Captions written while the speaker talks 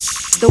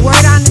The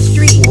word on the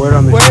street. Word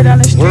on the Word on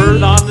the street.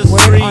 Word on the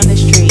Word street. on the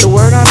street. The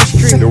word on the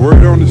street. The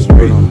word on the street.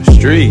 Word on the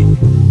street.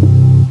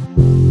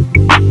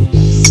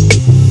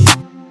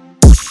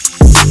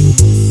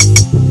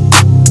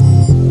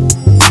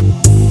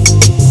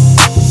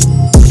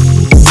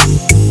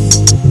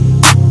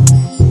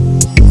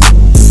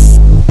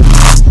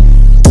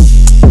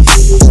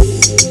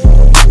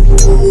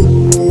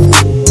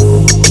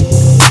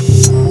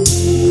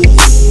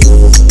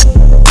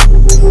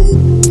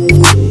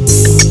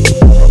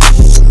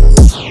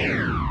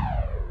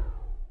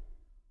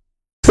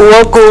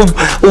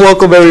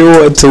 Welcome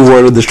everyone to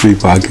Word on the Street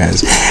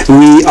podcast.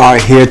 We are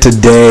here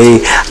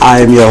today. I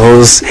am your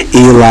host,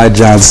 Eli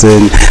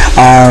Johnson,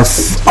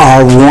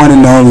 our one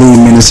and only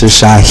Minister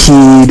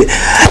Shahid,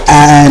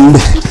 and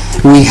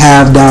we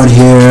have down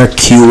here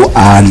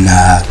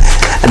QAna.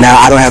 Now,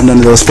 I don't have none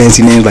of those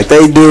fancy names like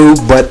they do,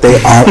 but they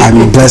are.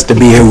 I'm blessed to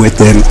be here with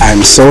them.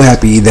 I'm so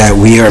happy that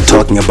we are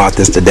talking about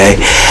this today,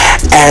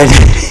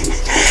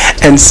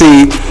 and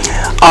see.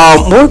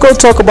 We're going to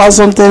talk about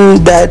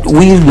something that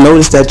we've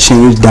noticed that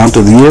changed down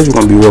through the years.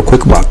 We're going to be real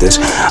quick about this.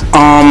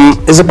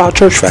 It's about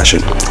church fashion.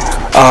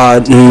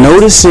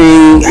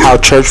 Noticing how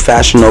church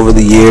fashion over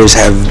the years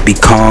have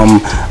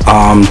become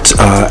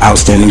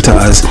outstanding to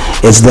us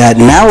is that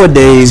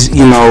nowadays,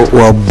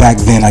 back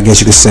then, I guess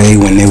you could say,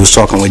 when they was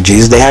talking with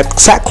Jesus, they had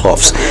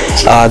sackcloths.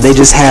 They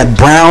just had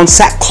brown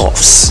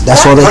sackcloths.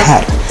 That's all they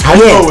had.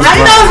 Yeah.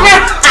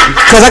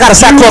 Because I got a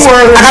sackcloth.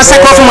 I got a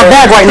sackcloth in my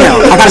bag right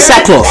now. I got a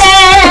sackcloth.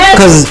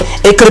 Because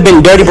it could have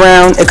been dirty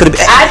brown. It could have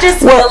been. I just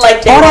feel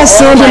like they all that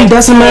sand and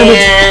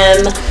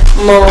tan,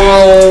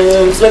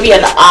 maroons, maybe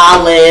an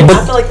olive. But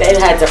I feel like they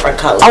had different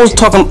colors. I was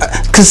talking,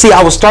 because see,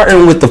 I was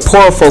starting with the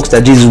poor folks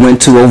that Jesus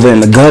went to over in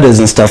the gutters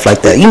and stuff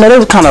like that. They were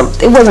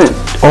it wasn't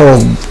all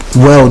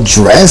well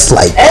dressed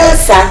like that. It was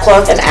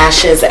sackcloth and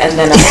ashes and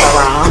then a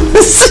sarong.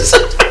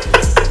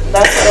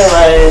 That's what it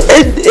was.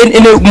 And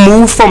it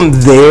moved from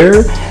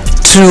there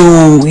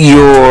to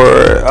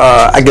your,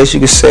 I guess you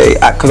could say,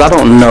 because I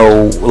don't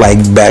know, like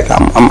back,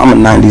 I'm a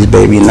 90s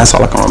baby, and that's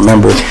all I can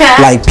remember.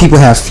 Like, people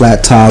have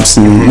flat tops,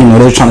 and,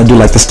 they're trying to do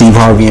like the Steve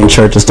Harvey in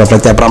church and stuff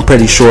like that, but I'm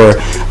pretty sure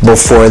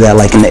before that,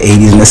 like in the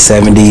 80s and the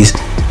 70s,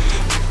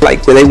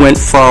 like where they went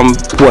from,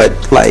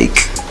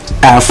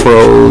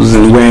 afros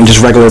and wearing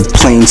just regular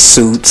plain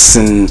suits.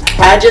 And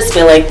I just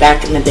feel like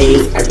back in the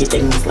days,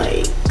 everything was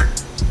like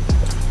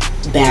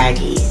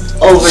baggy.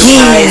 Oversized.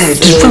 Yeah,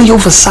 just really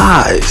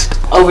oversized.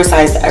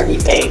 Oversized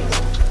everything.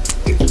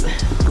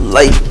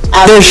 Like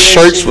their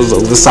shirts was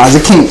oversized.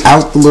 It came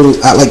out a little,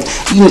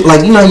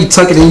 you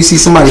tuck it and you see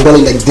somebody's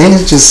belly. Like then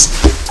it's just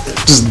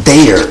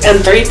there.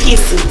 And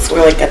 3-piece suits were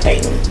like a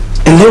thing.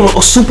 And they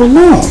were super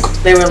long.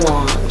 They were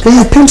long. They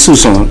had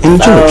pencils on in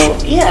the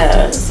church.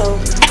 Yeah. So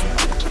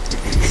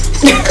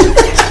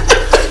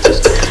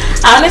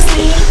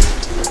honestly,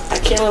 I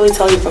can't really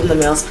tell you from the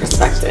male's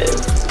perspective.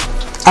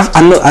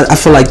 I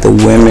feel like the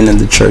women in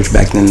the church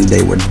back in the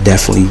day were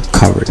definitely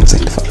covered and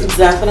sanctified.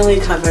 Definitely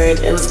covered.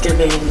 It was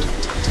giving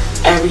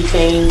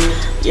everything.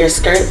 Your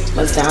skirt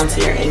was down to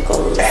your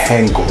ankles.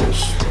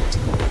 Ankles.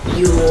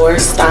 You wore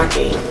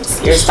stockings.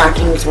 Your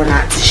stockings were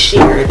not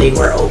sheer. They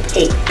were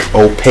opaque.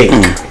 Opaque.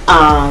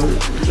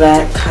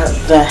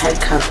 The head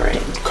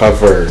covering.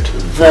 Covered.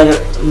 The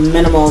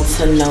minimal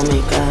to no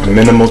makeup.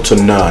 Minimal to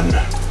none.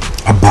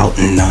 About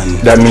none.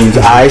 That means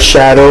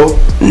eyeshadow.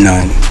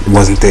 None. It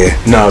wasn't there.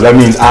 No, that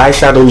means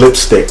eyeshadow,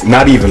 lipstick.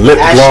 Not even lip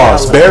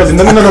gloss. Barely.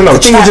 No.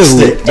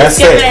 Chapstick. That's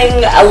it's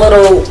giving a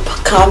little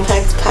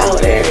compact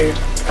powder.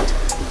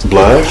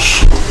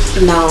 Blush?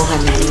 No,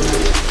 honey.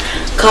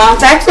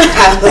 Compact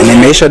powder. And they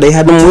made sure they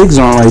had them wigs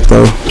on right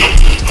though.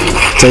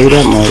 Tell you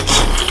that much.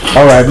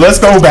 All right, let's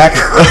go back.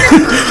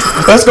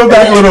 Let's go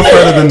back a little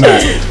further than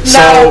that.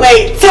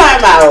 Wait,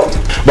 time out.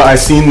 But I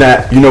seen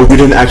that, we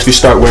didn't actually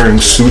start wearing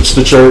suits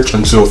to church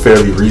until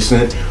fairly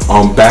recent.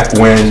 Back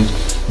when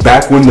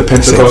the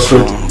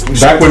Pentecostal,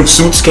 back when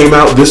suits came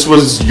out, this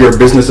was your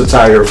business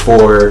attire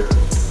for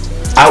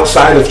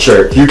outside of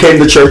church. You came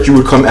to church, you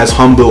would come as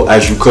humble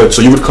as you could.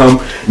 So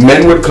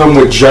men would come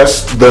with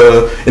just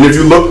and if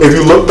you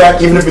look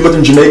back, even if you look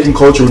in Jamaican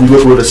culture, when you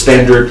look what a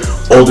standard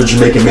older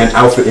Jamaican man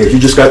outfit is, you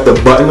just got the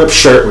button-up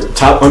shirt with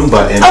top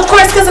unbuttoned. Of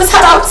course, because it's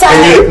hot outside.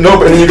 And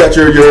then you got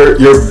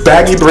your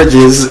baggy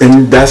bridges,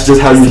 and that's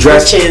just how you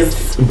dress.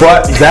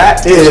 But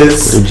that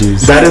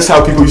is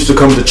how people used to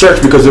come to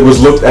church, because it was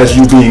looked as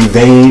you being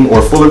vain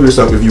or full of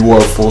yourself if you wore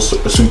a full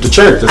suit to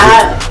church.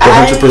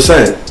 That's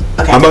 100%.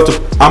 Okay. I'm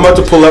about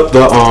to pull up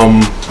the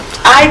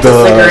I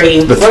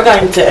disagree. We're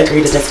going to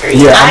agree to disagree.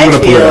 Yeah, I'm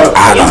going to pull it up.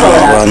 I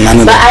don't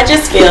know. But I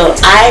just feel,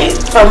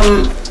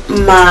 from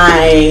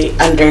my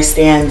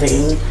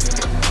understanding,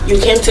 you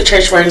came to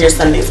church wearing your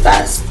Sunday's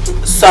best.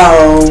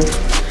 So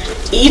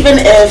even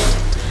if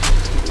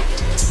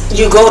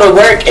you go to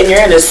work and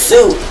you're in a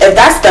suit, if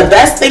that's the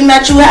best thing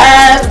that you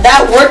have,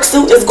 that work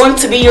suit is going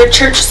to be your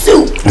church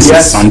suit.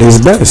 Yes, Sunday's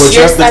best. But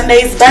your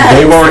Sunday's best.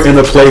 They weren't in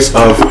a place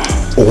of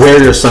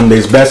wear your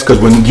Sunday's best, because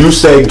when you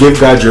say give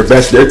God your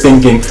best, they're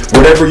thinking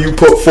whatever you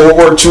put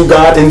forward to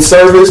God in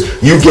service,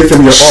 you give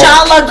him your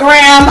all.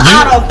 Shalagram,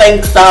 I don't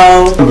think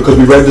so. Because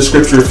we read the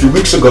scripture a few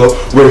weeks ago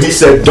where he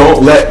said,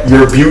 don't let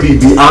your beauty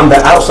be on the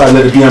outside,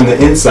 let it be on the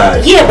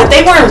inside. Yeah, but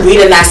they weren't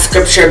reading that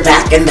scripture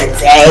back in the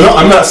day. No,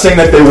 I'm not saying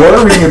that they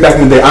were reading it back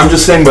in the day. I'm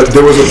just saying, but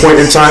there was a point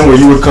in time where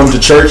you would come to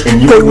church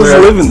and you would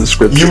living the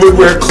scripture. You would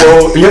wear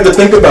clothes. You have to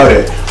think about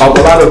it. A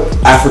lot of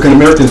African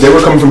Americans, they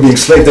were coming from being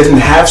slaves. They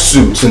didn't have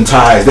suits and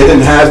ties. They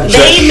didn't have.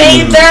 They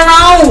made their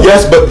own.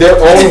 Yes, but their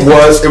own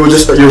it was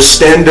just your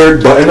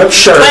standard button-up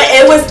shirt. But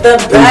it was the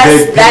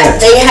best that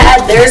they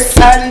had. Their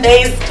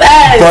Sunday's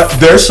best. But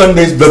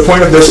the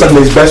point of their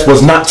Sunday's best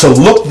was not to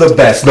look the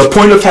best. The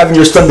point of having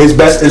your Sunday's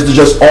best is to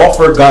just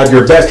offer God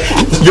your best.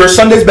 Your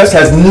Sunday's best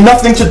has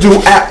nothing to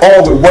do at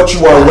all with what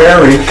you are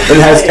wearing. It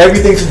has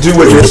everything to do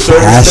with your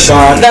service to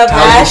God. The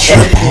passion.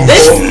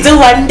 This the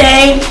one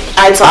day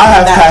I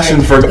have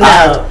passion for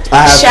God.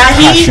 I have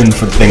passion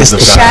for things of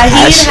God.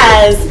 Shahid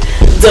has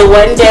the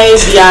one day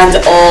beyond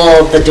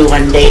all the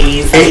one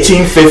days.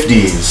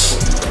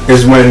 1850s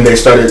is when they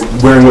started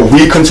wearing what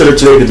we consider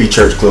today to be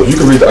church clothes. You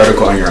can read the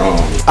article on your own.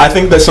 I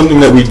think that's something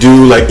that we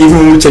do, like even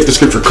when we take the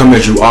scripture, come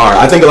as you are.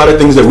 I think a lot of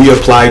things that we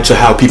apply to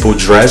how people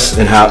dress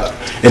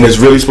and it's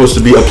really supposed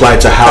to be applied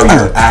to how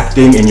you're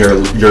acting and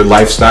your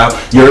lifestyle.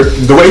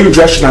 The way you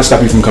dress should not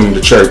stop you from coming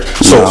to church.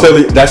 So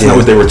clearly that's not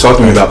what they were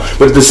talking about.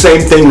 But it's the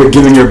same thing with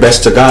giving your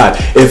best to God.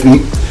 If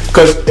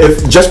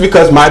just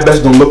because my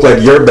best don't look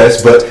like your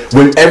best, but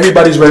when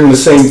everybody's wearing the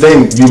same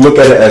thing, you look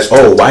at it as,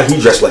 oh, why he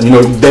dressed like,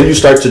 then you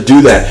start to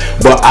do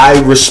that. But I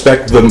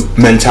respect the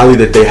mentality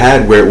that they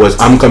had where it was,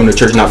 I'm coming to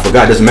church not for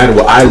God. It doesn't matter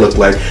what I look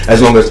like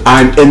as long as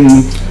I'm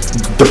in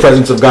the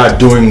presence of God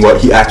doing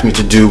what he asked me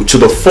to do to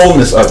the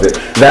fullness of it.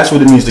 That's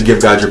what it means to give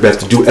God your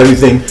best, to do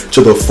everything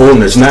to the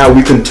fullness. Now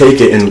we can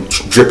take it and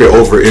drip it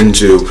over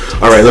into,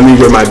 all right, let me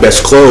wear my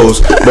best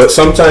clothes. But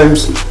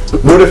sometimes,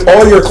 what if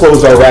all your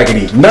clothes are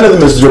raggedy? None of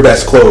them is your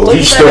best clothes. Well,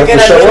 you still have to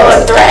show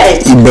up.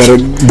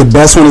 The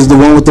best one is the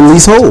one with the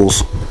least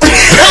holes.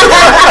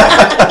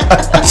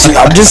 See,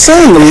 I'm just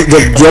saying,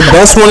 the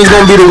best one is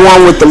going to be the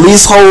one with the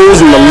least holes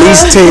and the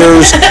least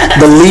tears,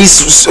 the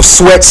least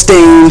sweat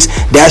stains.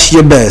 That's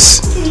your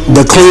best.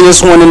 The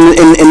cleanest one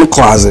in the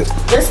closet.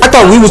 I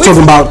thought we was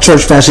talking about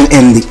church fashion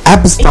in the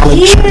apostolic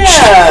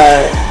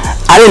church.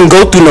 I didn't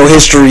go through no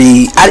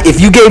history.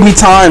 If you gave me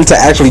time to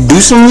actually do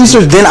some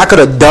research, then I could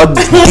have dug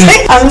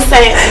deep. I'm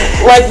saying,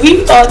 like,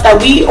 we thought that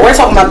we're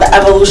talking about the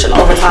evolution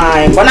over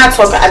time. We're not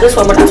talking, at this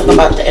point, we're not talking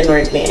about the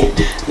inward man.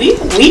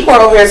 We were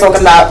over here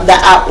talking about the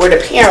outward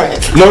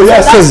appearance. No,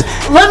 yes, because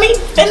let me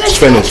finish.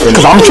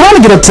 Because I'm trying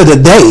to get up to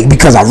the day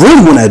because I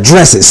really want to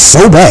address it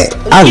so bad.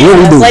 I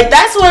really do. Like,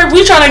 that's where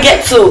we're trying to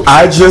get to.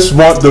 I just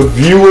want the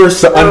viewers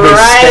to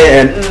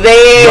understand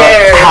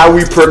how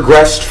we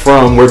progressed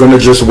from we're going to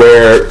just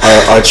wear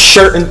a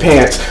shirt and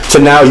pants to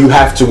now you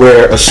have to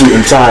wear a suit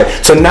and tie.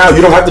 So now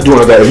you don't have to do all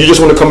of that. If you just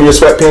want to come in your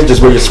sweatpants,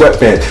 just wear your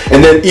sweatpants.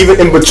 And then even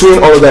in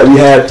between all of that, we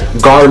had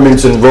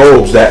garments and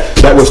robes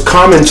that was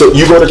common. So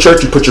you go to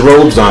church, you put your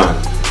robes on.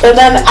 And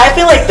then I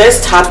feel like this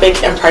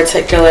topic in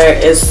particular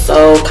is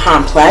so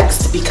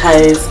complex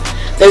because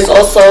there's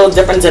also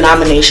different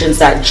denominations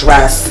that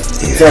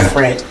dress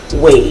different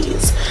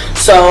ways.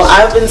 So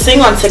I've been seeing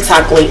on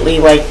TikTok lately,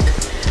 like,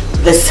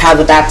 this is how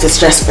the Baptists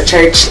dress for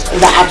church,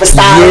 the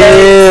apostolic.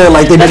 Yeah,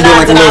 like they been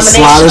doing like a little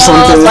slide or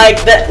something.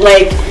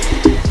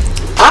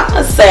 I'm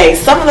gonna say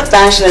some of the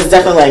fashion is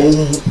definitely like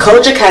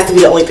Kojic has to be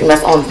the only thing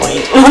that's on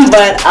point,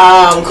 but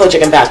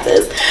Kojic and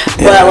Baptist.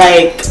 Yeah. But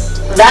like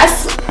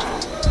that's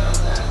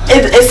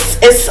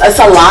it's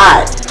a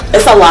lot.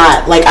 It's a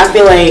lot. Like I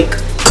feel like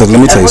because let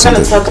me tell you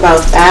something. We're gonna talk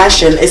about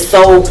fashion. It's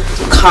so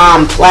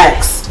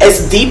complex.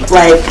 It's deep.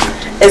 Like.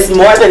 It's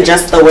more than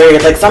just the wear.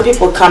 Like some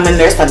people come in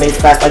their Sunday's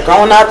best. Like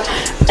growing up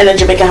in a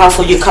Jamaican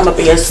household, you come up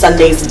in your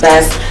Sunday's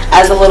best.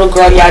 As a little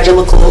girl, you had your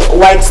little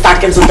white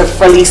stockings with the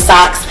frilly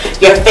socks.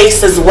 Your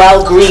face is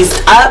well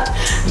greased up.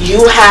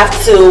 You have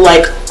to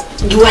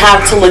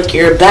look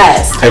your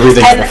best.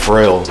 Everything was a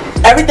frill.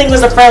 Everything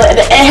was a frill, and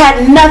it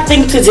had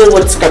nothing to do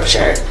with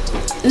scripture.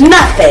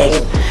 Nothing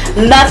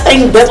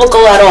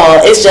biblical at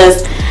all. It's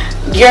just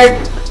you're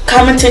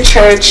coming to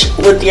church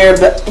with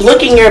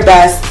looking your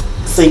best.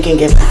 So you can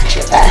give back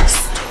your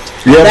best.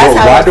 Yeah, but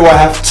why do I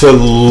have to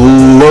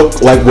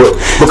look like what?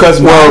 Because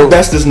my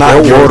best is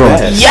not your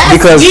best. Yes,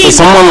 because for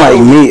someone like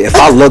me, if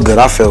I look good,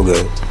 I feel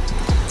good.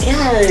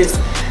 Yes.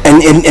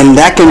 And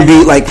that can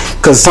be like,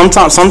 because some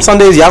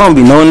Sundays y'all don't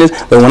be knowing this,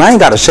 but when I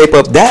ain't got a shape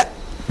up, that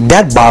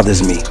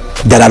bothers me.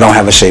 That I don't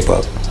have a shape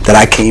up. That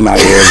I came out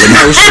here with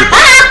no shape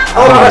up.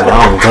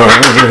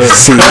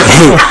 See, but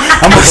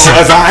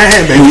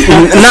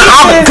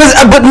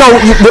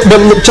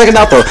check it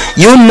out though.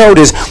 You'll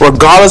notice,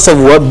 regardless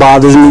of what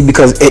bothers me,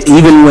 because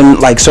even when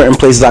like certain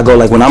places I go,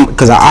 like when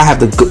because I have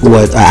to,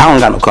 I don't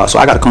got no car, so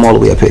I got to come all the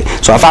way up here.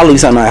 So if I leave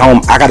something at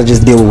home, I got to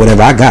just deal with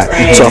whatever I got.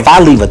 Right. So if I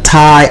leave a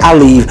tie, I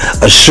leave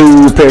a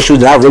pair of shoes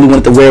that I really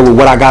wanted to wear with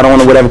what I got on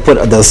or whatever, put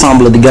the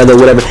ensemble together or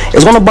whatever,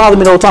 it's gonna bother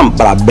me the whole time.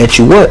 But I bet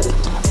you what.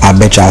 I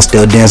bet you I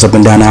still dance up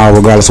and down the aisle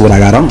regardless of what I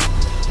got on.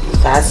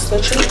 That's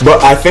the truth.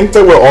 But I think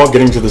that we're all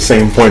getting to the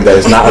same point that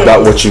it's not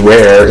about what you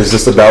wear, it's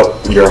just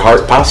about your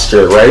heart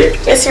posture, right?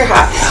 It's your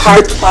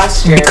heart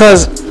posture.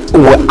 Because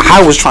what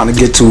I was trying to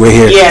get to right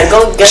here. Yeah,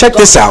 check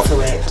this out.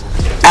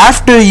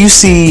 After you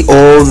see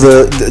all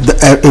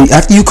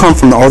after you come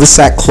from all the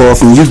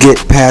sackcloth and you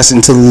get past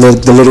into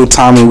the little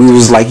time when we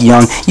was like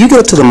young, you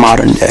get to the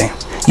modern day.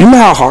 You know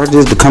how hard it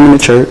is to come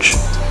into church,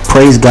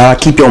 praise God,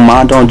 keep your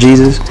mind on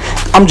Jesus.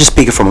 I'm just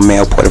speaking from a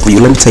male point of view.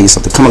 Let me tell you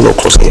something. Come a little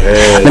closer here.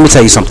 Let me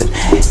tell you something.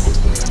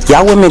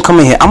 Y'all women come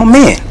in here. I'm a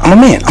man.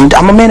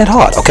 I'm a man at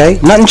heart. Okay,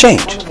 nothing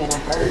changed.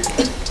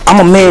 I'm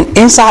a man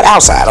inside,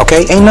 outside.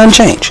 Okay, ain't nothing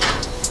changed.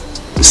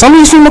 Some of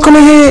these people come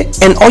in here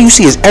and all you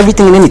see is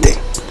everything and anything.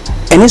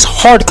 And it's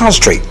hard to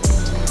concentrate,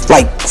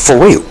 like for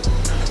real.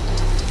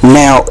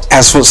 Now,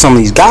 as for some of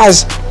these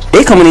guys,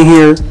 they coming in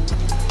here,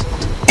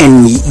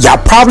 and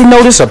y'all probably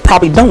notice or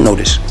probably don't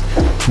notice,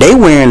 they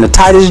wearing the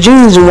tightest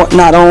jeans and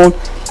whatnot on.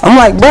 I'm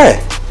like, bruh,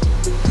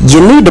 you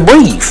need to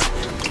breathe.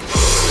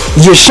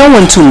 You're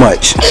showing too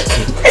much,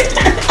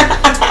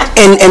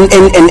 and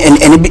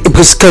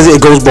because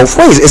it goes both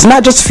ways. It's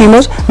not just the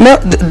females. No,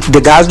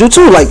 the guys do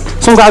too. Like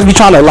some guys be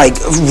trying to like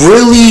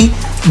really,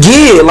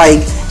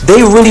 like.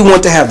 They really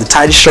want to have the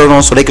tightest shirt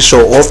on so they can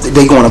show off.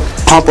 They want to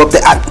pump up.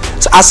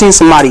 So I seen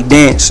somebody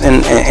dance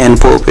in the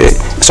pulpit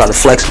and started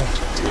flexing,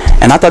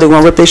 and I thought they were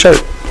gonna rip their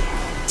shirt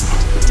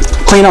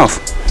clean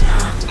off.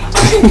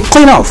 And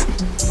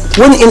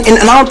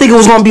I don't think it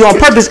was gonna be on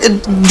purpose.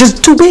 It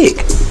just too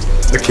big.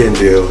 I can't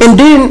deal. And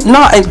then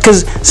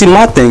because see,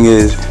 my thing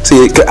is,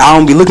 I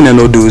don't be looking at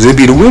no dudes. It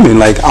be the women.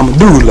 Like I'm a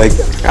dude. Like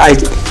I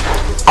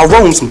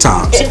roam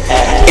sometimes,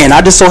 and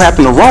I just so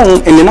happen to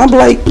roam, and then I be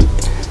like,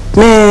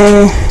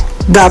 man,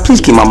 God,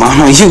 please keep my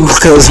mind on you,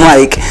 because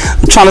like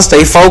I'm trying to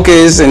stay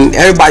focused and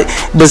everybody.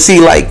 But see,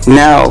 like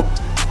now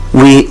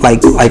we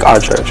like our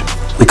church,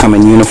 we come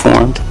in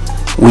uniformed.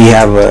 We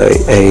have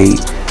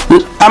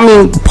I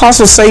mean,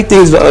 Pastor say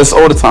things to us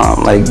all the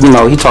time. Like, you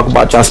know, he talk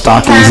about y'all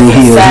stockings and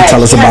heels. He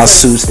tell us about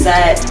suits.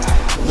 Set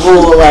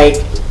rule,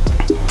 like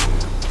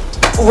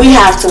we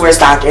have to wear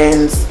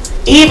stockings.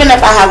 Even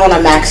if I have on a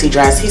maxi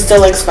dress, he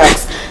still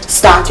expects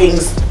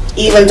stockings.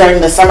 Even during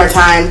the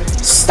summertime,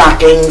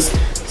 stockings.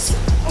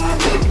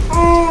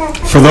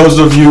 For those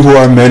of you who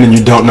are men and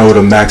you don't know what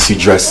a maxi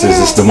dress is,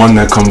 it's the one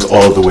that comes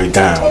all the way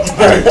down.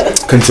 Alright,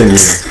 continue.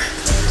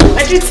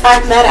 Why'd you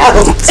time that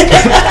out?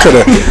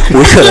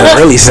 We could have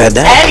really said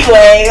that.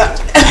 Anyway,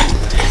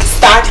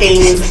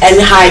 stockings and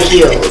high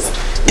heels.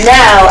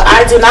 Now,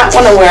 I do not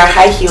want to wear a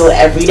high heel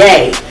every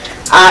day.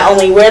 I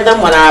only wear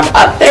them when I'm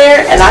up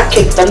there and I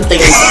kick them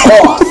things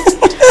off.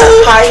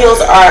 High heels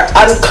are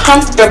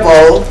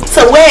uncomfortable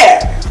to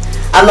wear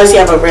unless you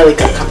have a really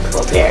good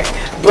comfortable pair.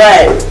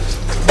 But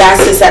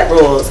that's his set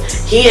rules.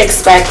 He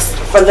expects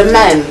for the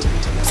men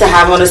to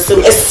have on a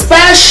suit,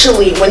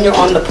 especially when you're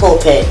on the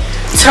pulpit.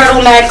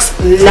 Turtlenecks,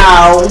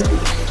 no.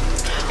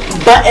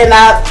 Button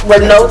up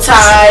with no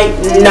tie,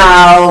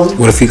 no.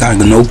 What if you got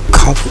no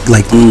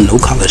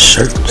collar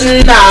shirts?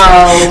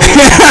 No.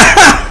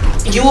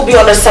 You will be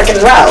on the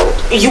second row.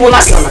 You will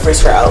not be on the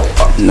first row.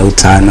 No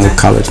tie, no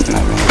collar.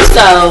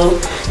 So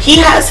he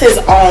has his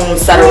own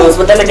set of rules,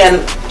 but then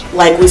again,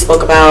 like we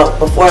spoke about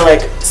before,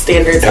 like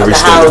standards of the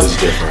house.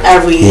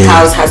 Every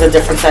house has a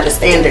different set of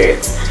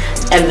standards.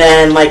 And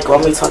then like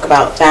when we talk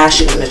about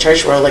fashion in the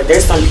church world, like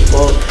there's some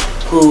people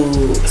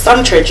who,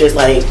 some churches,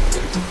 like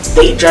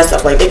they dress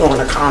up like they go on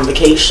a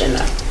convocation.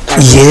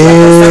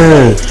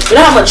 Yeah. You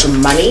know how much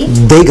money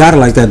they got it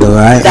like that though.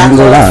 I ain't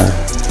gonna lie.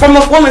 From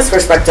a woman's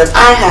perspective,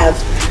 I have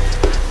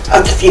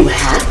a few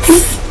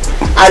hats.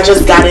 I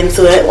just got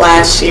into it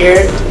last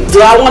year.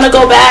 Do I want to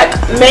go back?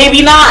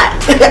 Maybe not.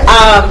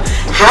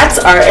 Hats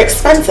are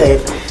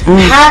expensive.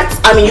 Hats,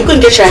 I mean, you can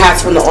get your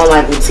hats from the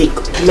online boutique.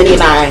 Minnie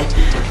and I,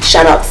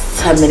 shout out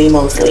to Minnie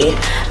Mosley.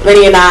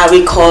 Minnie and I,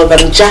 we call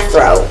them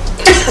Jethro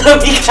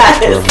because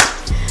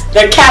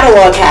they're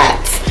catalog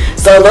hats.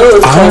 So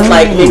those cost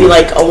like maybe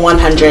like a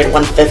 100,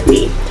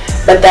 150.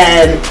 But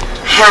then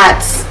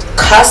hats,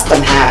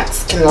 custom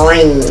hats can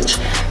range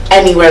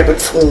anywhere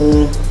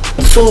between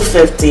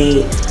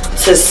 $250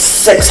 to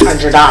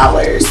 $600.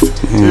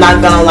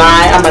 Not gonna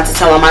lie, I'm about to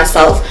tell on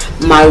myself,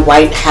 my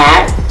white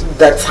hat,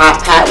 the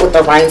top hat with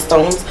the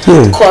rhinestones,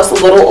 costs a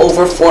little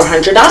over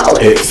 $400.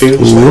 It feels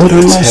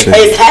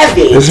it's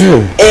heavy.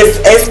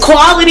 It's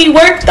quality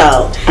work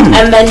though.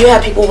 And then you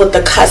have people with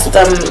the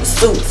custom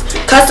suits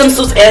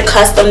and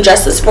custom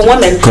dresses for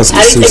women.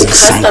 Anything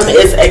custom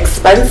is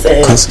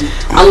expensive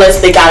unless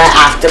they got an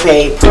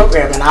Afterpay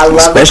program, and I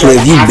love especially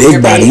if you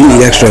big body, you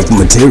need extra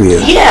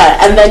material. Yeah,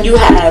 and then you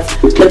have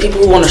the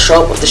people who want to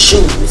show up with the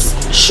shoes.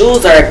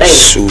 Shoes are a thing.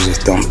 Shoes is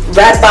dumb.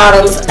 Red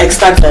bottoms,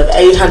 expensive,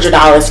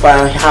 $800 for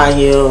a high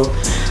heel.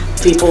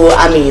 People,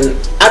 I mean,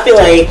 I feel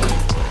like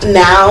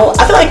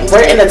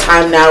we're in a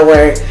time now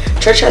where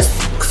church has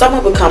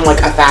somewhat become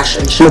like a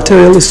fashion show.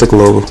 Materialistic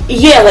level.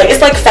 Yeah, like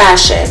it's like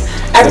fashion.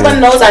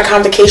 Everyone knows at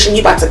convocation you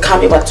about to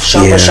come, you about to show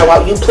up and show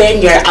out. You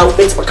plan your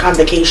outfits for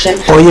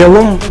convocation all year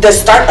long. The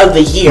start of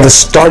the year. The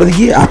start of the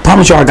year. I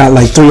promise you, I got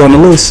like 3 on the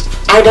list.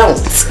 I don't.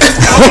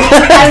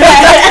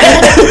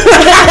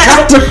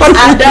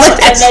 I don't.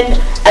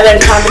 And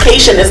then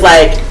convocation is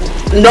like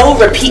no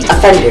repeat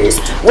offenders.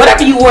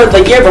 Whatever you wore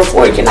the year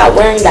before, you're not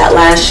wearing that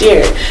last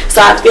year. So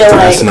I feel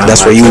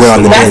that's what you wear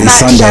on the daily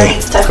Sunday.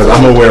 Because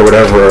I'm gonna wear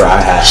whatever I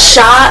have.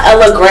 Shah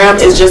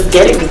Elagram is just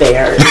getting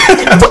there.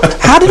 But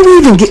how did we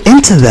even get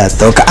into that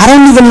though? I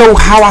don't even know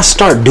how I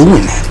start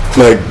doing that.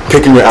 Like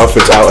picking your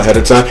outfits out ahead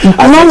of time.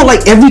 No,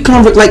 like every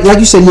like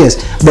you said, yes.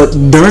 But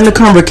during the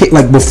convocation,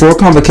 like before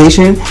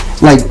convocation,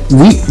 like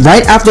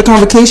right after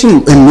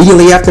convocation,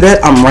 immediately after that,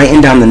 I'm writing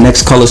down the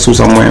next color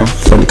suits I'm wearing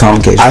for the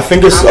convocation. I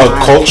think it's a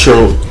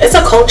cultural. It's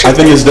a culture. I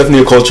think it's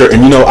definitely a culture,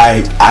 and you know,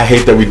 I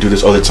hate that we do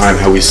this all the time.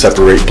 How we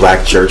separate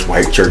black church,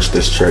 white church,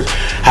 this church.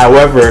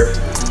 However,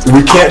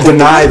 we can't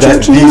deny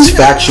that these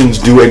factions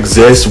do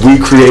exist. We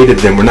created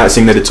them. We're not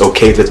saying that it's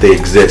okay that they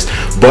exist,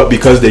 but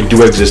because they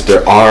do exist,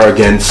 there are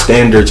again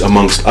standards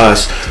amongst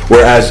us.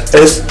 Whereas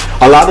it's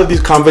a lot of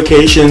these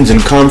convocations and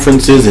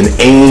conferences and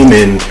AIM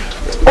and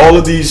all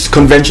of these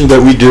conventions that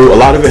we do, a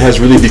lot of it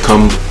has really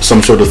become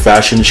some sort of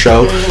fashion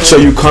show. Mm-hmm. So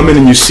you come in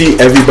and you see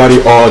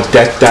everybody all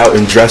decked out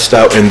and dressed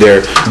out in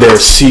their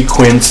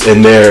sequins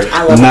and their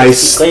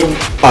nice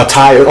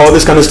attire, all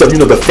this kind of stuff. You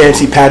know, the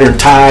fancy pattern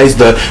ties,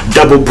 the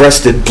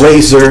double-breasted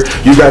blazer.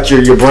 You got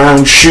your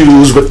brown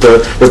shoes with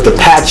the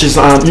patches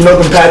on. You know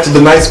them patches,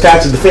 the nice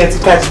patches, the fancy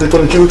patches they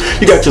put on shoes.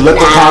 You got your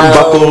leprechaun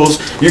buckles.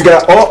 You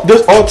got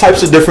there's all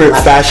types of different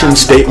fashion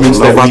statements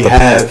that we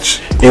have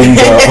in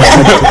the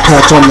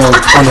patch on the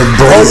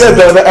blazer.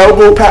 Oh yeah, the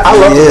elbow pad. I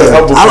love the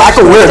elbow pad. I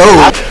can wear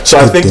those. So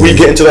I think we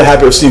get into the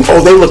habit of seeing,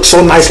 they look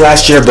so nice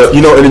last year, but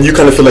you know, and then you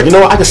kind of feel like, you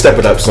know what, I can step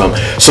it up some.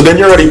 So then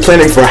you're already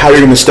planning for how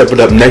you're going to step it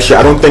up next year.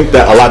 I don't think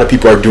that a lot of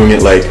people are doing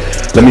it like,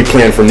 let me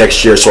plan for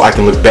next year so I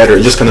can look better.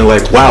 It's just kind of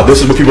like, wow,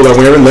 this is what people are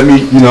wearing. Let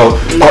me,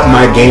 up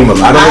my game up.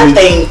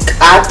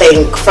 I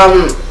think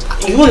from,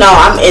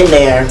 I'm in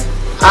there.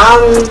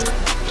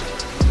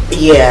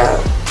 Yeah.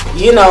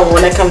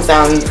 When it comes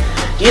down,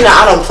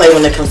 I don't play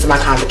when it comes to my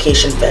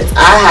convocation fits.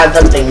 I have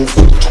them things.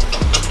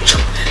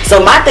 So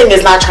my thing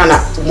is not trying to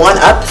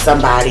one-up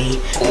somebody.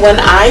 When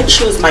I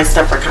choose my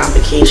stuff for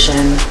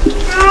convocation,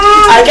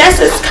 I guess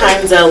it's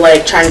kind of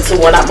like trying to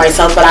one-up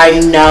myself, but I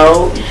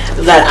know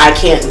that I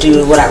can't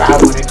do whatever I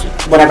wanted,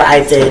 whatever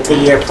I did the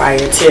year prior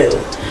to.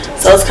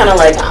 So it's kind of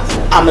like,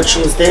 I'm going to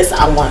choose this.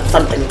 I want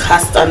something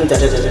custom,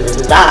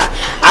 da-da-da-da-da-da.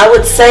 I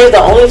would say the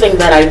only thing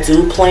that I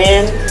do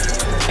plan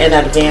in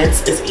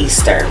advance is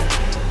Easter.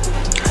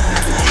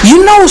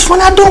 It's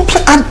when I don't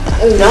plan.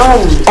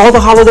 All the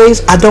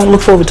holidays I don't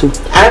look forward to.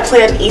 I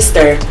plan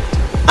Easter.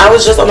 I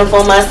was just on the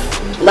phone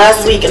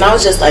last week, and I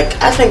was just like,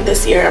 I think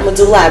this year I'm gonna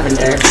do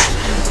lavender.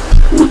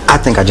 I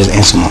think I just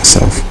answered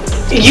myself.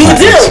 You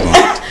do.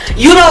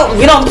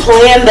 We don't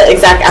plan the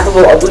exact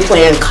alphabet. We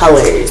plan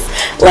colors.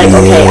 Like,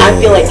 okay,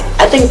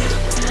 I think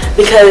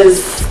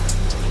because.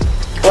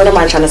 What am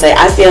I trying to say?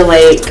 I feel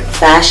like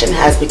fashion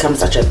has become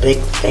such a big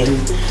thing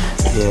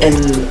in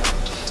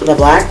the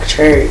black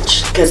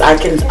church, because I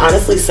can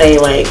honestly say,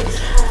 like,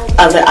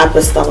 other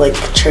apostolic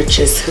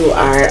churches who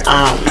are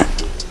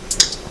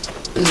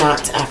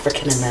not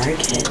African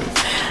American,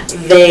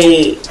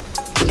 they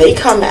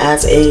come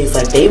as is,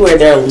 like, they wear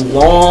their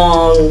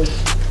long,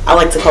 I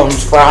like to call them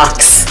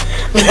frocks,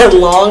 their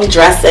long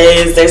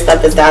dresses. Their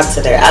stuff is down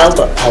to their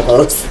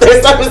elbows.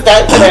 Their stuff is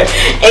down to their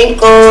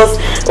ankles.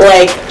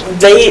 Like,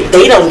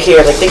 they don't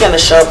care. Like, they're gonna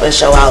show up and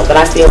show out. But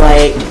I feel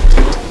like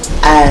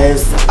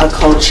as a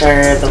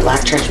culture, the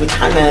black church, we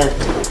kind of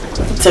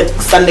took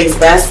Sunday's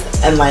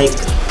best and like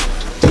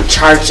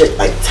charged it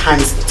like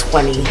times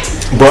 20.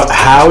 But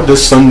how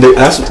does Sunday?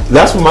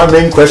 That's what my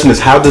main question is.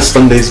 How does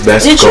Sunday's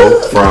best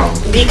go from?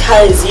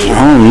 Because I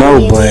don't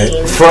know,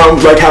 but from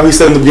like how he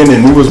said in the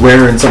beginning, we was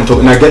wearing something,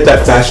 and I get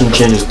that fashion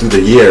changes through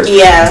the year.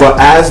 Yeah. But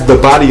as the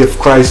body of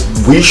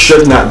Christ, we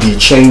should not be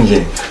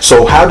changing.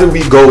 So how do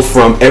we go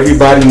from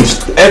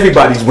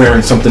everybody's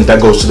wearing something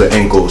that goes to the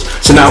ankles?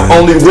 So now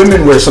only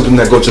women wear something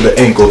that goes to the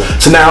ankle.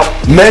 So now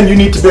men, you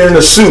need to be in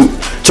a suit.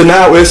 So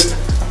now it's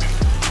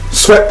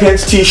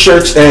sweatpants,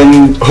 t-shirts,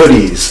 and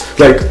hoodies.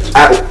 Like,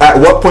 at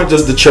what point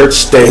does the church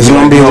stay? It's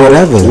gonna be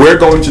whatever. We're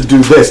going to do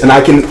this, and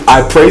I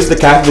praise the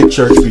Catholic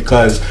Church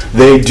because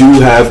they do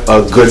have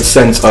a good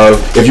sense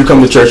of, if you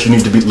come to church, you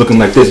need to be looking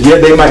like this. Yeah,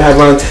 they might have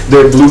on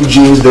their blue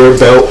jeans, their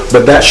belt,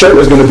 but that shirt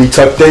is going to be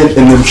tucked in,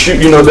 and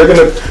them they're going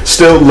to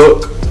still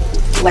look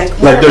like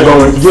they're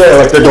going,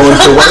 like they're going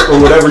to work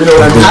or whatever, you know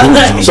what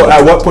I mean? So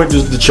at what point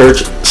does the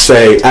church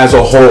say, as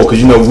a whole,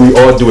 because we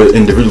all do it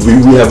individually,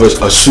 we have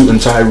a suit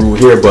and tie rule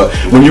here, but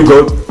when you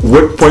go,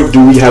 what point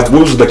do we have,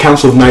 what was the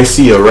Council of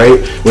Nicaea, right?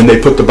 When they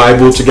put the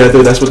Bible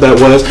together, that's what that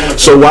was.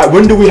 So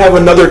when do we have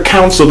another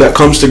council that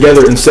comes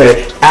together and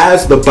say,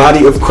 as the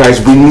body of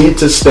Christ, we need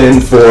to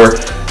stand for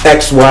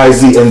X, Y,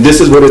 Z, and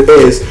this is what it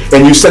is,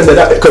 and you send that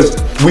out, because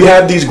we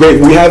have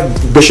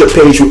Bishop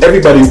Page, who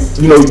everybody,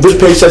 Bishop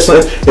Page says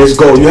something, it's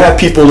gold. You have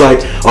people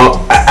like,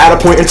 at a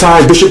point in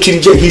time, Bishop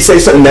TDJ, he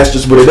says something, that's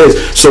just what it is.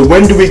 So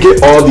when do we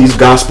get all these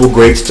gospel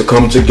greats to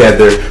come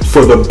together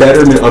for the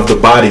betterment of the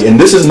body? And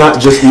this is not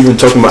just even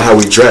talking about how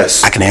we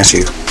dress. I can answer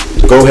you.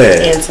 Go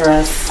ahead. Answer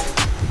us.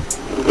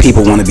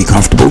 People want to be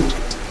comfortable,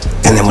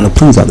 and they want to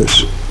please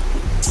others.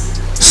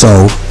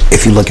 So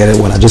if you look at it,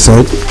 what I just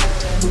said,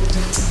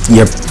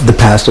 the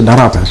pastor, not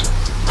our pastor,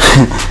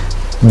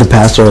 the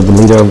pastor or the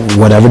leader of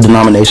whatever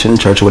denomination,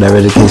 church, or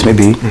whatever the case may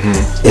be,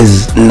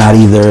 is not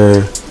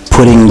either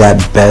putting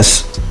that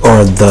best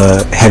or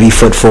the heavy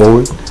foot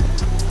forward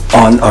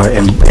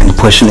and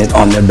pushing it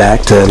on their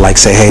back to like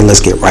say, hey,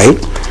 let's get right.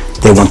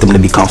 They want them to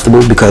be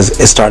comfortable because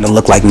it's starting to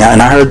look like now.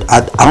 And I heard,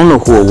 I don't know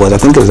who it was. I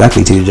think it was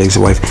actually T.D. Jakes'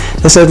 wife.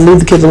 They said, leave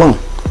the kids alone.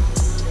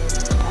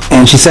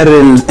 And she said it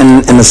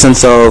in the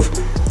sense of,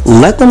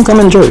 let them come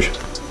in church.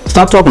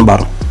 Stop talking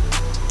about them.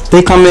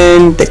 They come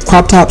in, they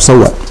crop top, so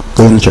what?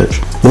 They're in the church.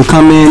 They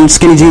come in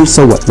skinny jeans,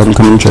 so what? Let them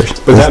come in church.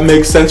 But that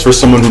makes sense for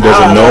someone who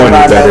doesn't know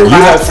any better. You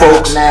have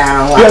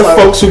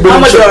folks who've been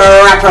in church.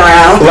 Wrap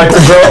around. Like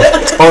the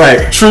girl. All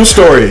right, true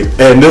story.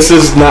 And this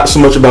is not so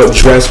much about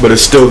dress, but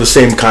it's still the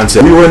same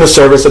concept. We were in a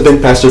service. I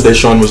think Pastor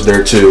Deshaun was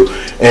there too.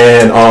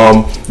 And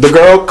the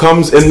girl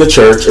comes in the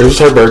church. It was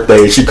her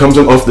birthday. She comes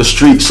in off the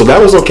street, so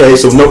that was okay.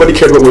 So nobody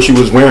cared about what she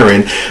was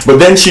wearing. But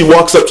then she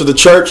walks up to the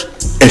church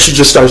and she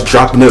just starts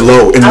dropping it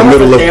low in the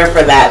middle of. I wasn't there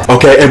for that.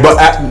 Okay, but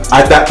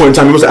at that point in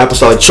time, it was an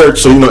apostolic church,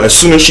 so as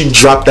soon as she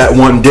dropped that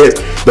one dip,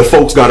 the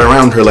folks got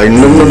around her like,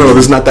 no,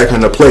 this is not that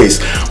kind of place.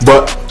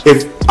 But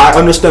if I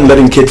understand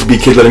letting kids be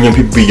kids, letting young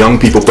people be young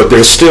people, but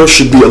there still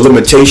should be a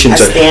limitation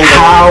to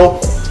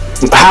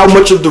how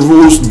much of the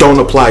rules don't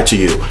apply to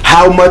you.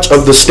 How much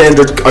of the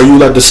standard are you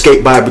allowed to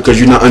skate by because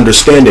you're not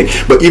understanding?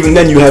 But even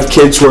then, you have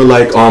kids who are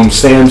like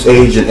Sam's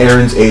age and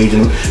Aaron's age,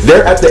 and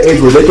they're at the age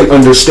where they can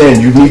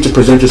understand you need to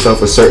present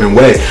yourself a certain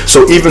way.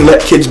 So even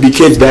let kids be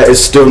kids, that is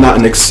still not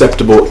an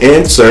acceptable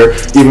answer,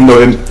 even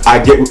though I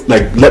get,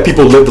 like, let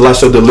people live the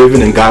lifestyle they're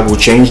living and God will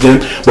change them.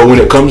 But when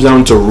it comes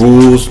down to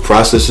rules,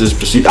 processes,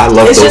 procedures, I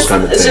love those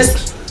kind of things. It's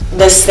just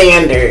the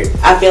standard.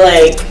 I feel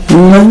like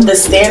if the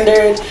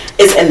standard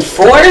is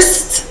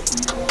enforced,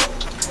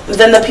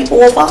 then the people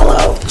will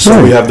follow.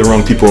 So we have the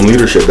wrong people in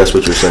leadership. That's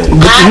what you're saying.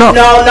 No,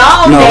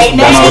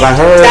 that's what I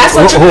heard. That's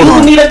what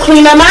you need to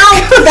clean them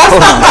out. That's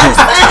what I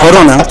said. Hold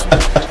on now.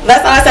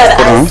 That's what I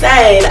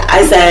said.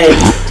 I said,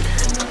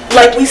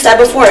 like we said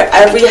before,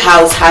 every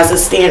house has a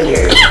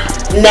standard.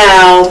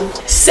 Now,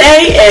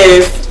 say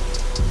if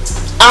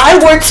I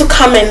were to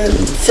come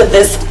into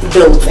this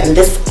building,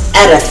 this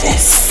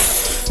edifice.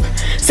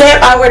 Say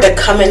if I were to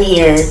come in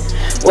here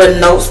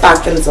with no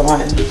stockings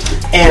on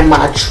and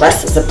my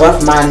dress is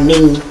above my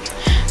knee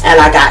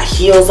and I got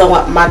heels on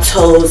with my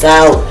toes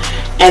out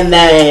and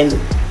then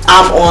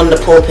I'm on the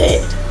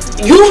pulpit,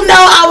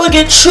 I would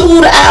get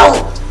chewed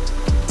out.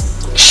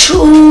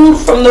 Chewed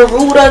from the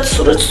rooter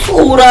to the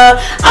tutor.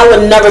 I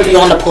would never be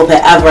on the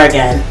pulpit ever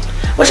again.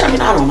 Which, I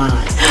don't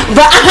mind.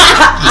 But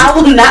I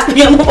will not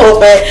be on the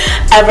pulpit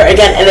ever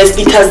again. And it's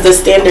because the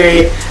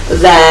standard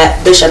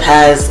that Bishop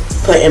has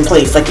put in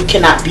place. Like, you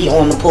cannot be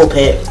on the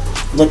pulpit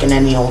looking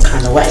any old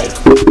kind of way.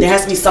 There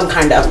has to be some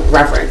kind of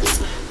reverence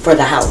for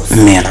the house.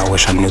 Man, I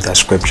wish I knew that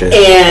scripture.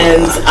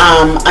 And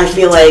I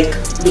feel like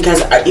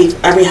because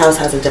every house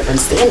has a different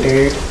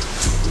standard,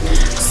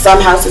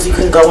 some houses you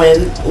can go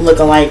in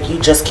looking like you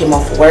just came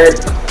off work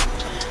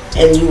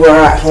and you were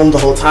at home the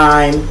whole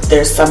time.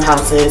 There's some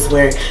houses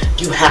where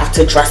you have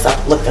to dress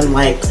up looking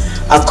like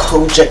a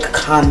Kojic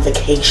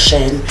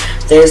convocation.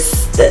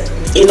 There's,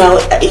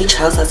 each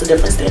house has a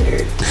different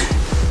standard.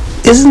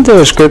 Isn't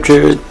there a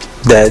scripture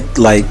that,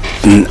 like,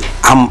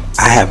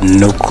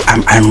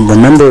 I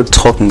remember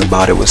talking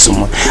about it with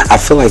someone. I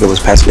feel like it was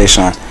Pastor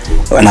Deshaun,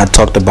 and I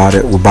talked about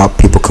it about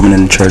people coming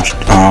into church.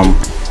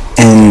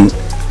 And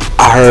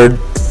I heard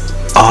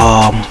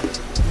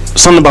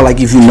something about, like,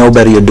 if you know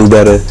better, you do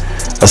better.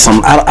 Or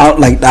something.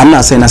 I'm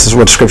not saying that's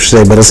what the scripture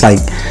say, but it's like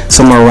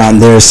somewhere around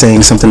there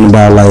saying something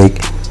about,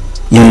 like,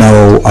 you in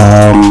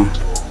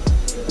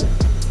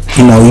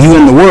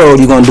the world,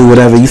 you're gonna do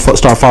whatever. You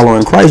start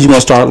following Christ, you're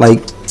gonna start,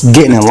 like,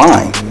 getting in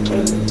line.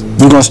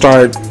 You're gonna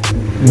start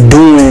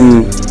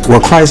doing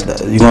what Christ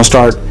does. You're gonna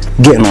start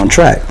getting on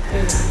track.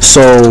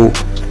 So,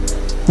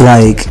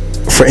 like,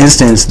 for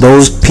instance,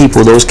 those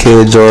people, those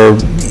kids, or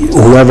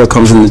whoever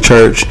comes in the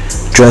church,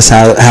 dress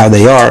how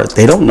they are,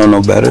 they don't know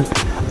no better.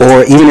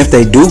 Or even if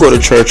they do go to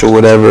church or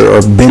whatever,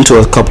 or been to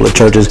a couple of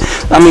churches,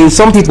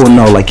 some people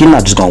know, like, you're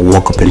not just gonna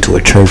walk up into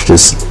a church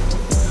just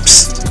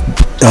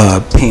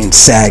pants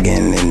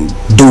sagging and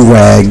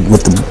do-rag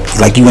with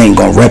like, you ain't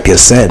gonna rep your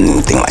set and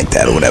anything like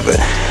that or whatever.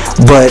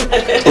 But,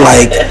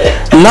 like,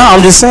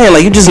 I'm just saying,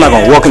 like, you're just not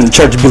gonna walk into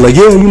church and be like,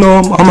 yeah, I'm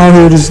out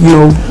here just,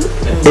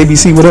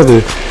 ABC, whatever.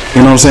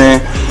 You know what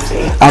I'm saying?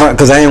 I don't,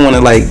 because I didn't want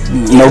to like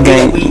no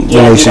gang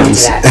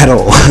relations at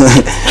all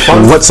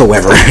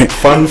whatsoever.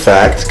 Fun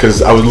fact,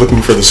 because I was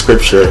looking for the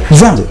scripture. You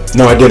found it?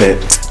 No, I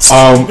didn't.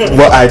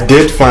 What I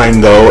did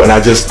find though, and I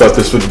just thought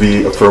this would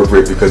be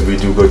appropriate because we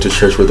do go to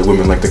church where the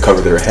women like to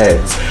cover their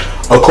heads.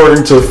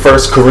 According to 1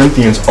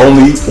 Corinthians,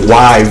 only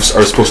wives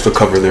are supposed to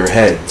cover their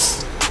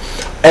heads.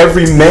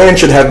 Every man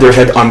should have their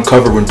head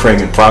uncovered when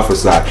praying and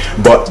prophesy,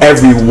 but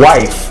every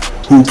wife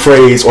who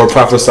prays or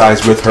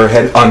prophesies with her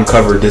head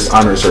uncovered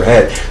dishonors her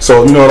head.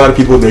 So, you know, a lot of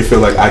people, they feel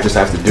like I just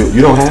have to do it.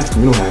 You don't have to.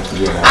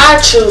 I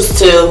choose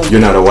to. You're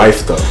not a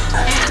wife, though.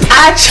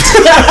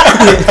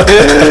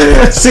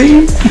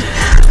 See?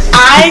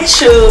 I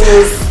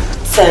choose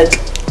to.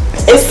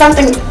 It's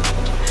something.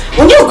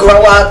 When you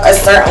grow up a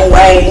certain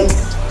way,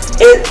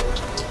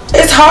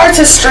 it's hard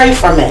to stray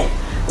from it.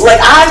 Like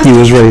He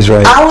was raised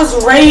right. I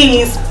was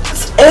raised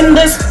in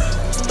this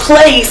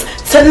place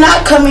to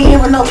not come in here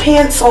with no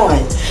pants on.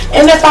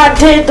 And if I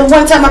did, the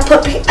one time I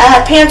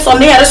had pants on,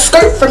 they had a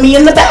skirt for me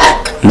in the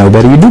back.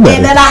 Nobody would do better.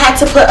 And then I had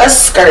to put a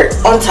skirt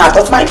on top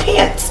of my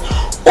pants.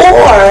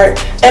 Or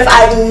if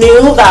I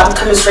knew that I'm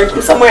coming straight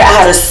from somewhere,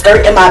 I had a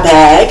skirt in my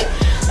bag.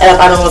 And if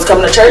I know I was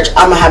coming to church,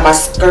 I'm going to have my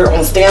skirt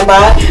on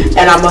standby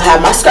and I'm going to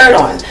have my skirt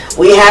on.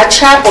 We had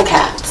chapel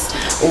caps.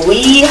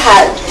 We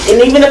had, and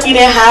even if you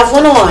didn't have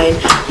one on,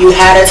 you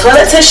had a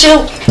toilet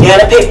tissue, you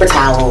had a paper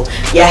towel,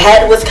 your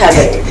head was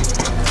covered,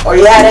 or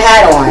you had a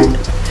hat on.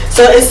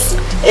 So it's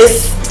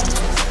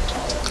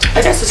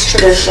I guess it's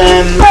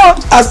tradition.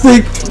 I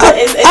think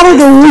I don't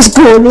know what's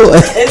going on.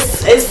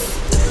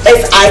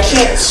 I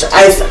can't.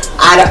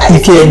 You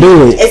can't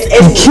do it.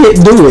 You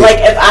can't do it. Like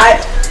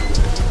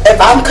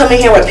if I'm coming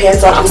here with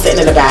pants on, I'm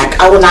sitting in the back.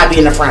 I would not be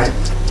in the front.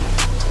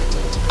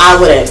 I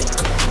wouldn't.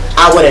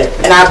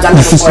 And I've done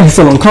it before. You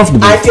feel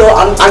uncomfortable. I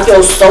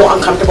feel so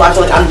uncomfortable. I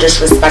feel like I'm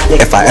disrespecting.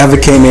 If I ever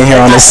came in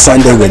here on a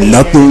Sunday with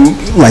nothing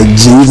like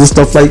jeans and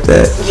stuff like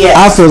that, yeah,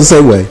 I feel the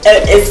same way.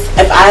 If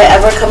I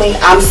ever come in,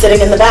 I'm sitting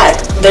in the back.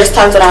 There's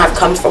times that I have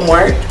come from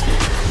work.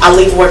 I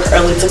leave work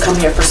early to come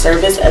here for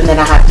service, and then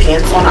I have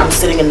pants on. I'm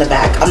sitting in the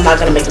back. I'm not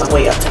gonna make my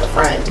way up to the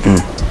front.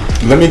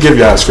 Let me give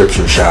y'all a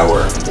scripture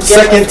shower.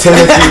 2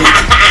 Timothy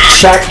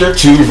chapter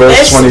 2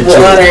 verse 22. This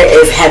water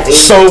is heavy.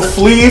 So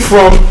flee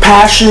from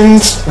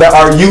passions that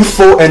are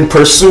youthful and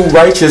pursue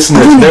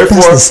righteousness.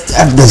 Therefore,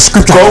 the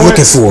scripture I'm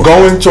looking for.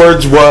 Going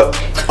towards what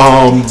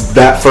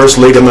that first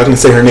lady, I'm not going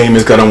to say her name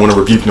is because I don't want to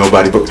rebuke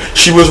nobody, but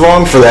she was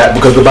wrong for that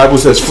because the Bible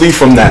says flee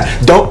from that.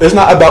 It's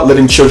not about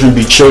letting children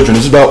be children.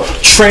 It's about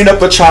train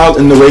up a child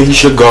in the way he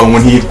should go, and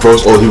when he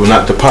grows old, he will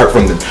not depart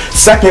from them.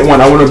 Second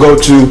one, I want to go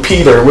to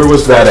Peter. Where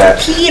was that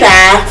at?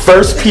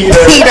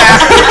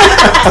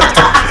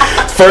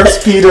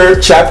 First Peter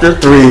chapter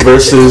 3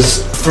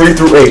 verses 3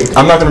 through 8.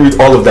 I'm not going to read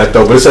all of that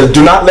though, but it says,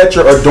 do not let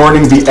your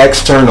adorning be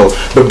external,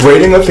 the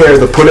braiding of hair,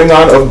 the putting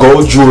on of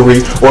gold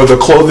jewelry, or the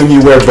clothing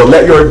you wear, but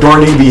let your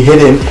adorning be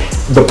hidden,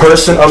 the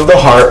person of the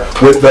heart,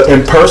 with the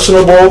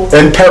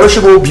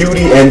imperishable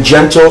beauty and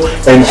gentle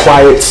and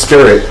quiet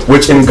spirit,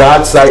 which in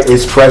God's sight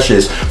is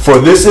precious. For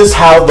this is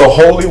how the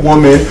holy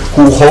woman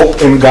who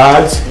hoped in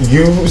God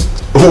used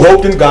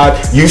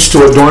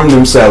to adorn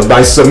themselves,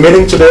 by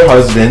submitting to their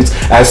husbands,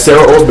 as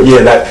Sarah But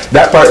yeah,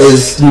 that part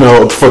is,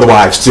 for the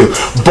wives too.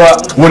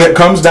 But when it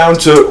comes down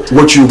to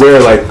what you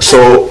wear, like,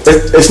 so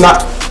it's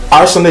not,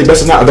 our Sunday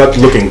best is not about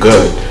looking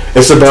good.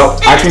 It's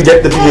about, I can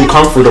get the being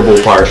comfortable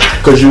part,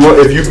 because you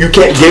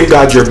can't give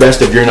God your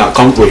best if you're not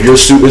comfortable. If your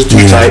suit is too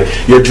tight,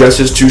 your dress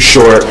is too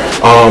short,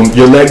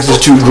 your legs is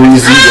too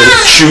greasy,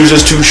 your shoes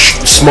is too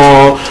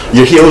small,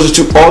 your heels is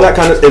too, all that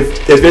kind of,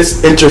 if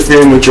it's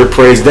interfering with your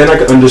praise, then I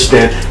can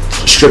understand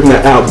stripping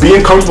that out.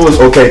 Being comfortable is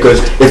okay, because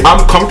if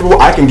I'm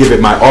comfortable, I can give it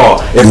my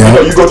all. If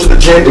you go to the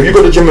gym, if you go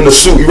to the gym in a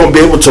suit, you won't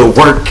be able to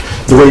work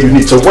the way you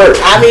need to work.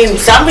 I mean,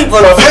 some people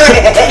don't.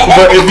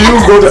 But if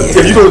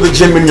you go to the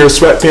gym in your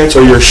sweatpants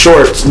or your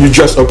shorts, you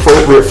dress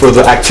appropriate for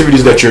the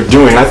activities that you're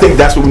doing. I think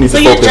that's what we need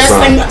to focus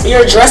on.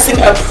 You're dressing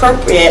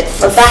appropriate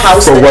for the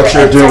house for what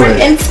you're doing.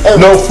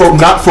 No,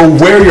 not for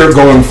where you're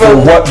going, for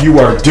what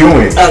you are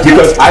doing. Okay.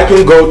 Because I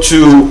can go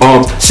to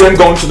say I'm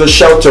going to the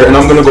shelter and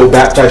I'm going to go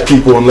baptize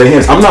people and lay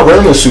hands. I'm not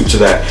wearing a suit to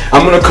that.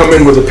 I'm going to come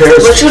in with a pair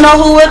of suits. But you know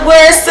who would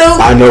wear a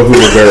suit? I know who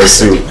would wear a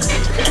suit.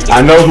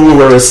 I know who will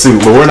wear a suit,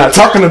 but we're not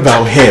talking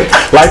about him.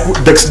 Like,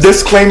 the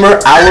disclaimer,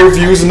 our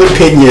views and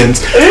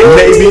opinions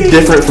may be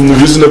different from the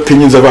views and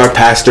opinions of our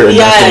pastor, and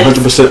that's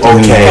 100%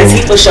 okay. Because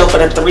he will show for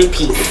the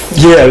 3-piece.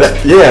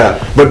 Yeah,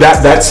 but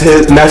that's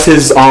his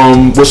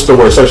what's the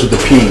word? Starts with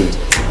the P.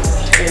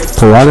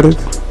 Prerogative?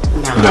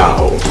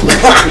 No.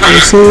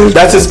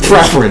 That's his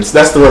preference.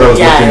 That's the word I was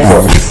looking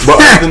for.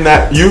 But other than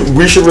that,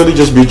 we should really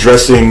just be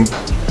dressing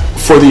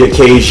for the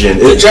occasion.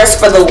 Dress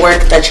for the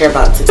work that you're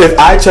about to do. If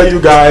I tell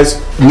you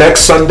guys,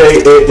 next Sunday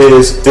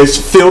it's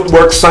field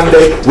work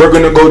Sunday, we're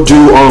gonna go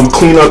do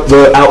clean up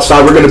the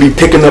outside. We're gonna be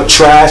picking up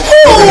trash.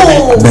 We're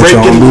gonna be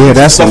breaking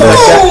stuff like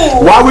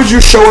that. Why would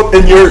you show up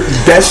in your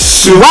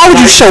best suit? Why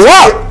would you show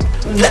up?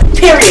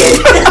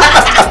 Period.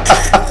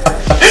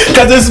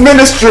 Because it's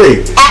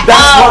ministry.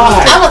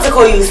 why. I want to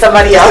call you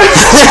somebody else.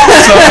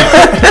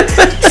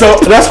 So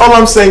that's all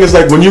I'm saying is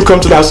like when you come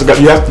to the house of God,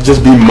 you have to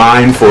just be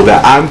mindful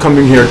that I'm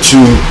coming here to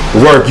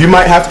work. You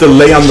might have to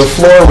lay on the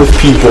floor with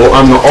people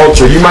on the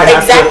altar. You might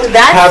have to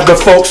have the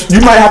folks.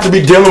 You might have to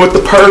be dealing with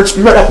the purge.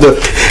 You might have to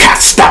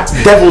cast out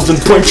devils and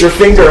point your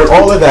finger and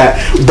all of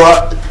that.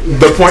 But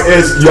the point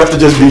is, you have to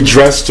just be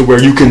dressed to where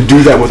you can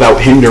do that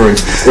without hindrance.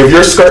 If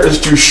your skirt is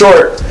too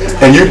short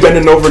and you're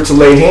bending over to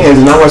lay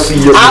hands, and now I see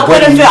your. I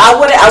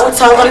would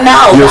tell them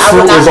no. Your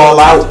fruit was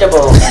all out. The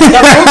fruit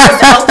was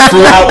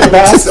out the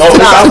basket. Oh,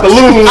 it's out the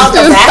loom. Out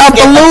the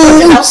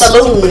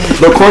loom.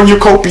 The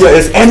cornucopia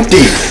is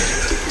empty,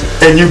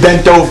 and you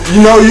bent over.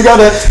 You know, you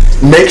gotta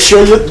make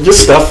sure your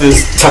stuff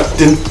is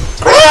tucked in.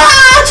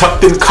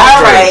 Tucked and covered.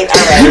 All right.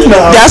 You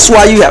know. That's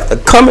why you have to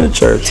come into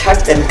church.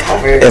 Tucked and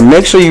covered. And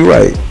make sure you're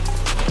right.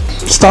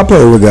 Stop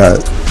playing with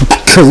God.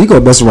 Because He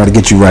gonna best right to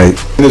get you right.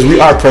 And as we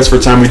are pressed for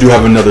time, we do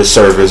have another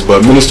service.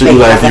 But Minister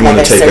Eli, if you want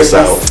to take us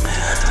out.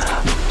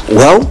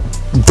 Well,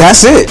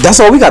 that's it. That's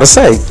all we got to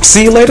say.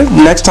 See you later.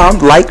 Next time.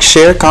 Like,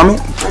 share,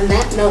 comment. On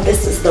that note,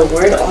 this is the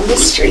Word on the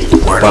Street.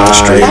 Word on the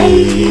Street. Bye.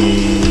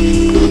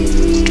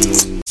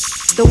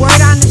 The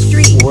Word on the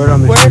Street. Word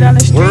on the Street. Word on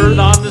the Street. Word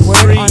on the